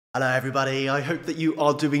Hello everybody, I hope that you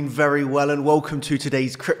are doing very well and welcome to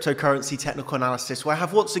today's cryptocurrency technical analysis, where I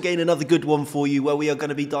have once again another good one for you, where we are going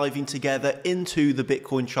to be diving together into the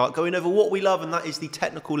Bitcoin chart, going over what we love, and that is the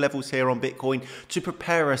technical levels here on Bitcoin to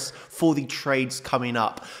prepare us for the trades coming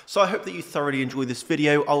up. So I hope that you thoroughly enjoy this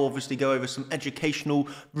video. I'll obviously go over some educational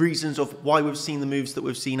reasons of why we've seen the moves that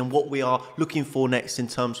we've seen and what we are looking for next in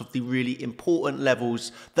terms of the really important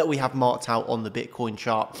levels that we have marked out on the Bitcoin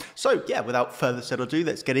chart. So yeah, without further ado,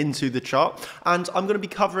 let's get into the chart, and I'm going to be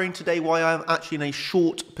covering today why I'm actually in a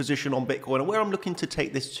short position on Bitcoin and where I'm looking to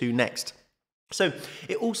take this to next. So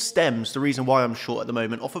it all stems, the reason why I'm short at the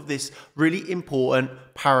moment, off of this really important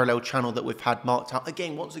parallel channel that we've had marked out.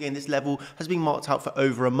 Once again, this level has been marked out for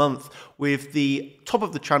over a month, with the top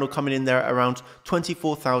of the channel coming in there at around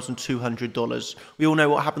 $24,200. We all know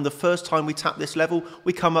what happened the first time we tapped this level.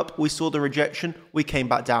 We come up, we saw the rejection, we came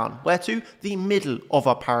back down. Where to? The middle of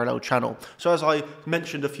our parallel channel. So as I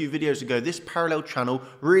mentioned a few videos ago, this parallel channel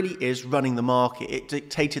really is running the market. It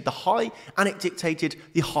dictated the high and it dictated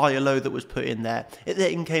the higher low that was put in there. It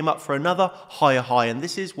then came up for another higher high, and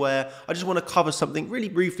this is where I just want to cover something really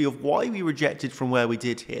briefly of why we rejected from where we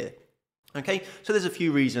did here. Okay, so there's a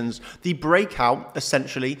few reasons. The breakout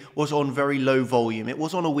essentially was on very low volume. It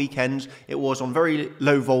was on a weekend, it was on very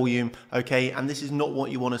low volume, okay, and this is not what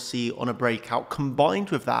you want to see on a breakout.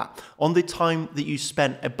 Combined with that, on the time that you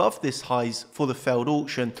spent above this highs for the failed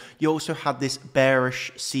auction, you also had this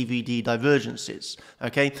bearish CVD divergences,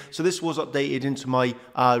 okay? So this was updated into my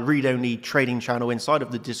read-only trading channel inside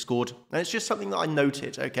of the Discord, and it's just something that I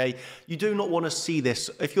noted, okay? You do not want to see this.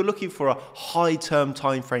 If you're looking for a high-term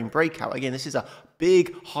time frame breakout, again, this is a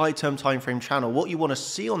big high-term time frame channel. What you want to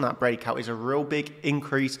see on that breakout is a real big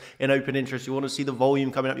increase in open interest. You want to see the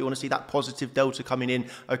volume coming up. You want to see that positive delta coming in,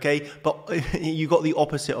 okay? But you got the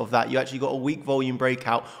opposite of that. You actually got a weak volume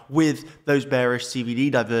breakout with those bearish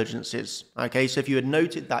CVD divergences, okay? So if you had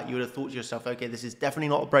noted that, you would have thought to yourself, okay, this is definitely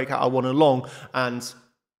not a breakout I want along, and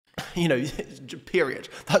you know, period.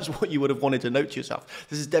 That's what you would have wanted to note to yourself.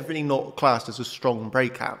 This is definitely not classed as a strong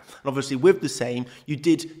breakout. And obviously with the same, you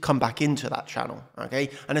did come back into that channel, okay?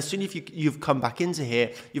 And as soon as you've come back into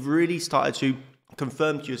here, you've really started to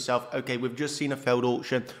confirm to yourself, okay, we've just seen a failed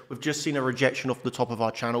auction, we've just seen a rejection off the top of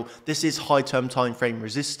our channel, this is high-term time frame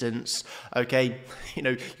resistance, okay? You know,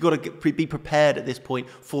 you've got to be prepared at this point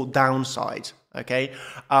for downside, okay?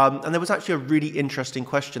 And there was actually a really interesting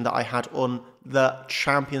question that I had on the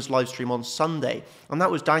Champions live stream on Sunday, and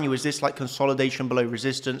that was, Daniel, is this like consolidation below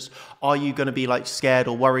resistance? Are you going to be like scared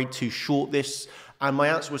or worried to short this? And my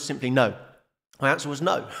answer was simply no. My answer was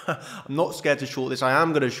no. I'm not scared to short this. I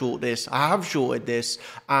am going to short this. I have shorted this.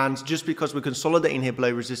 And just because we're consolidating here below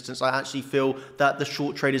resistance, I actually feel that the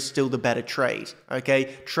short trade is still the better trade.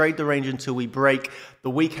 Okay, trade the range until we break. The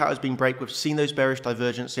week out has been break. We've seen those bearish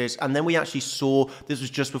divergences. And then we actually saw, this was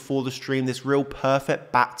just before the stream, this real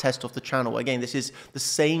perfect back test of the channel. Again, this is the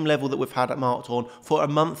same level that we've had it marked on for a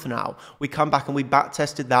month now. We come back and we back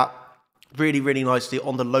tested that really nicely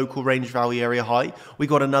on the local range value area high. We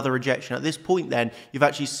got another rejection. At this point then, you've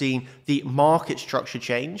actually seen the market structure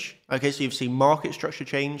change. Okay, so you've seen market structure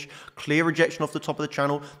change, clear rejection off the top of the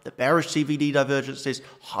channel, the bearish CVD divergences,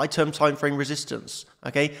 high-term time frame resistance.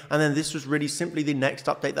 Okay, and then this was really simply the next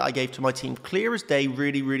update that I gave to my team. Clear as day,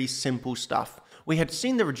 really simple stuff. We had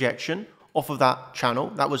seen the rejection off of that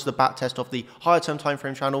channel. That was the back test of the higher-term time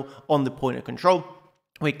frame channel on the point of control.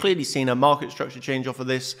 We've clearly seen a market structure change off of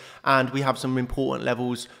this, and we have some important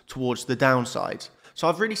levels towards the downside. So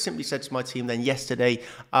I've really simply said to my team then yesterday,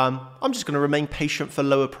 I'm just going to remain patient for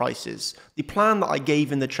lower prices. The plan that I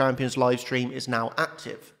gave in the Champions live stream is now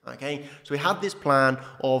active. Okay, so we had this plan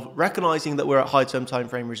of recognizing that we're at high-term time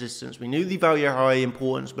frame resistance. We knew the value high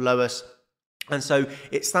importance below us, and so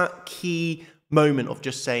it's that key moment of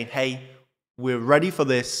just saying, hey, we're ready for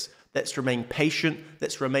this. Let's remain patient.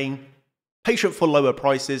 Let's remain patient for lower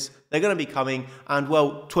prices. They're going to be coming, and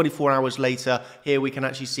well, 24 hours later, here we can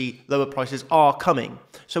actually see lower prices are coming.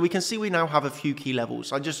 So we can see we now have a few key levels.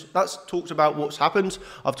 That's talked about what's happened.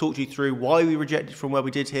 I've talked you through why we rejected from where we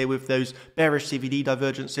did here with those bearish CVD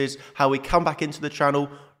divergences, how we come back into the channel,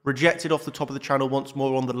 rejected off the top of the channel once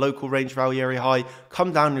more on the local range value area high,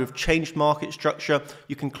 come down, we've changed market structure.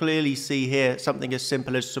 You can clearly see here something as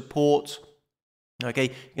simple as support. Okay,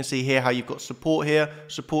 you can see here how you've got support here,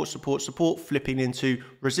 support, flipping into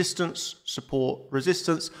resistance, support,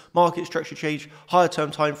 resistance, market structure change, higher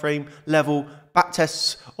term time frame, level, back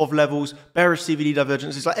tests of levels, bearish CVD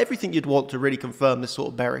divergences, like everything you'd want to really confirm this sort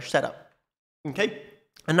of bearish setup. Okay,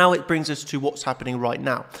 And now it brings us to what's happening right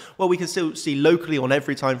now. Well, we can still see locally on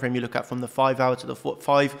every time frame you look at, from the 5 hour to the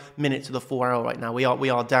 5 minute to the 4 hour right now, we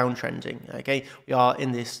are downtrending. Okay, we are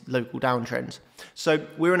in this local downtrend. So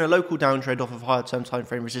we're in a local downtrend off of higher term time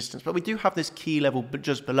frame resistance, but we do have this key level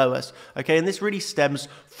just below us. Okay, and this really stems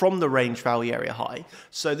from the range value area high.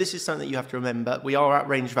 So this is something that you have to remember. We are at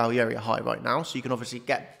range value area high right now, so you can obviously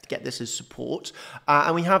get this as support,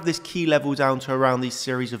 and we have this key level down to around these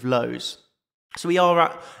series of lows. So we are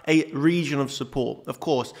at a region of support. Of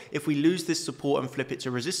course, if we lose this support and flip it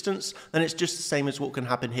to resistance, then it's just the same as what can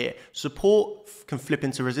happen here. Support can flip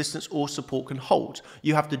into resistance, or support can hold.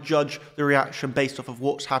 You have to judge the reaction based off of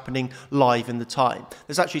what's happening live in the time.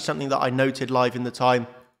 There's actually something that I noted live in the time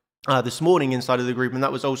this morning inside of the group, and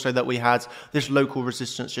that was also that we had this local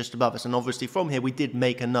resistance just above us, and obviously from here we did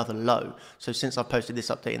make another low. So since I posted this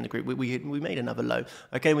update in the group, we made another low.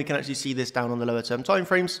 Okay, we can actually see this down on the lower term time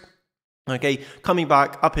frames. Okay, coming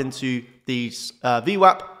back up into these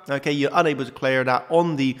VWAP. Okay, you're unable to clear that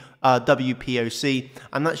on the WPOC,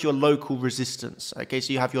 and that's your local resistance. Okay,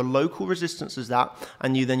 so you have your local resistance as that,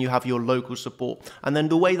 and then you have your local support. And then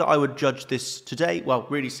the way that I would judge this today, well,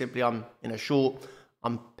 really simply, I'm in a short.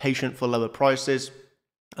 I'm patient for lower prices.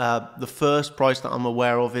 The first price that I'm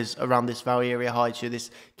aware of is around this value area high to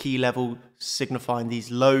this key level, signifying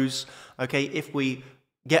these lows. Okay, if we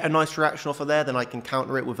get a nice reaction off of there, then I can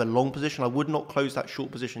counter it with a long position. I would not close that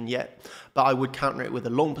short position yet, but I would counter it with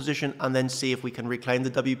a long position and then see if we can reclaim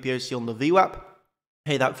the WPOC on the VWAP.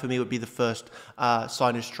 Hey, that for me would be the first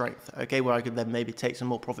sign of strength, okay, where I could then maybe take some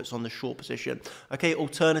more profits on the short position. Okay,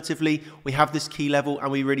 alternatively, we have this key level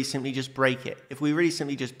and we really simply just break it. If we really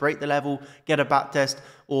simply just break the level, get a back test,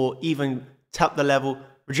 or even tap the level,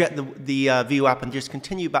 reject the VWAP and just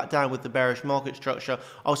continue back down with the bearish market structure,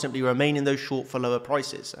 I'll simply remain in those short for lower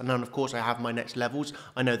prices. And then of course I have my next levels.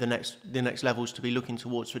 I know the next levels to be looking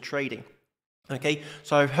towards for trading. Okay,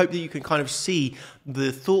 so I hope that you can kind of see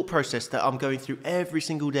the thought process that I'm going through every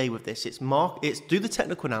single day with this. It's do the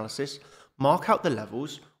technical analysis, mark out the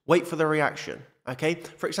levels, wait for the reaction. Okay,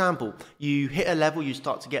 for example, you hit a level, you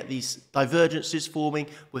start to get these divergences forming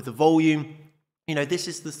with the volume. You know, this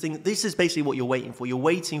is the thing, this is basically what you're waiting for. You're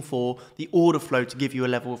waiting for the order flow to give you a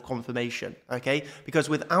level of confirmation, okay? Because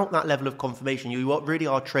without that level of confirmation, you really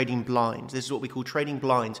are trading blind. This is what we call trading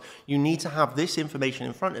blind. You need to have this information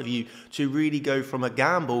in front of you to really go from a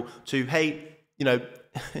gamble to, hey, you know,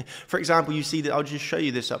 for example, you see that, I'll just show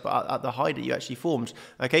you this up at the high that you actually formed,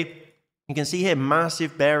 okay? You can see here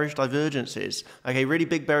massive bearish divergences, okay, really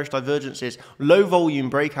big bearish divergences, low volume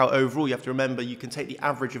breakout overall. You have to remember you can take the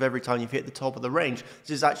average of every time you've hit the top of the range.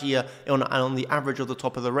 This is actually on the average of the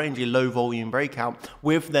top of the range, a low volume breakout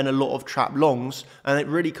with then a lot of trap longs, and it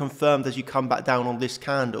really confirmed as you come back down on this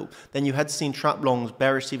candle. Then you had seen trap longs,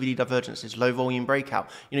 bearish CVD divergences, low volume breakout.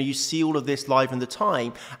 You know, you see all of this live in the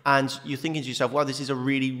time, and you're thinking to yourself, wow, this is a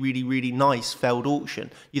really, really, really nice failed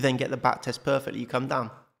auction. You then get the back test perfectly, you come down.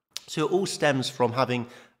 So it all stems from having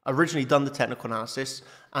originally done the technical analysis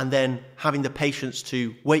and then having the patience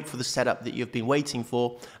to wait for the setup that you've been waiting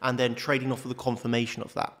for and then trading off of the confirmation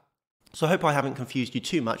of that. So I hope I haven't confused you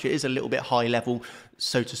too much. It is a little bit high level,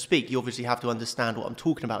 so to speak. You obviously have to understand what I'm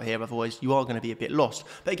talking about here, otherwise you are going to be a bit lost.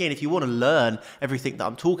 But again, if you want to learn everything that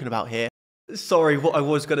I'm talking about here, sorry, what I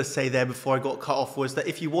was going to say there before I got cut off was that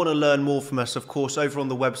if you want to learn more from us, of course, over on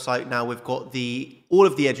the website now we've got all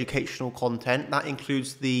of the educational content. That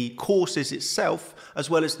includes the courses itself, as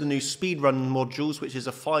well as the new speedrun modules, which is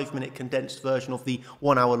a 5-minute condensed version of the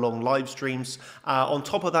 1-hour-long live streams. On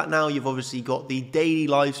top of that now, you've obviously got the daily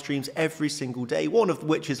live streams every single day, one of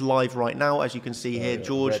which is live right now, as you can see here.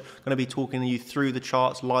 George going to be talking you through the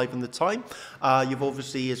charts live in the time. You've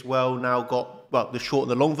obviously as well now got the short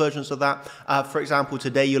and the long versions of that. For example,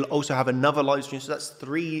 today you'll also have another live stream. So that's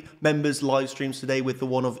 3 members live streams today with the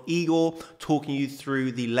one of Igor talking you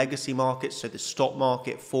through the legacy markets, so the stock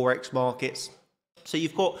market, Forex markets. So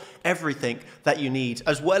you've got everything that you need,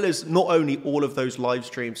 as well as not only all of those live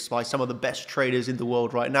streams by some of the best traders in the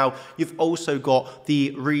world right now, you've also got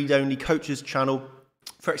the read-only coaches channel.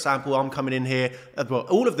 For example, I'm coming in here, well,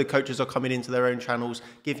 all of the coaches are coming into their own channels,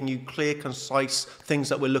 giving you clear, concise things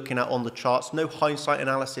that we're looking at on the charts. No hindsight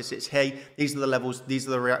analysis. It's, hey, these are the levels, these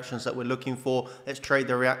are the reactions that we're looking for. Let's trade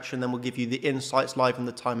the reaction. Then we'll give you the insights live in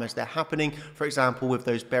the time as they're happening. For example, with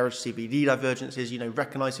those bearish CBD divergences, you know,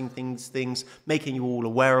 recognizing things, making you all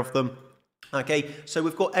aware of them. Okay, so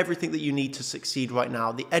we've got everything that you need to succeed right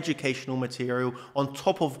now. The educational material on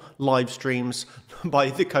top of live streams by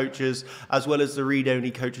the coaches, as well as the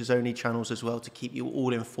read-only, coaches-only channels as well, to keep you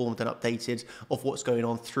all informed and updated of what's going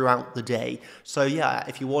on throughout the day. So yeah,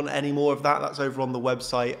 if you want any more of that, that's over on the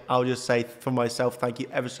website. I'll just say for myself, thank you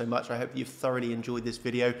ever so much. I hope you've thoroughly enjoyed this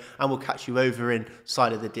video, and we'll catch you over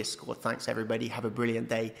inside of the Discord. Thanks everybody, have a brilliant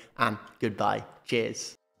day, and goodbye.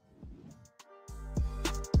 Cheers.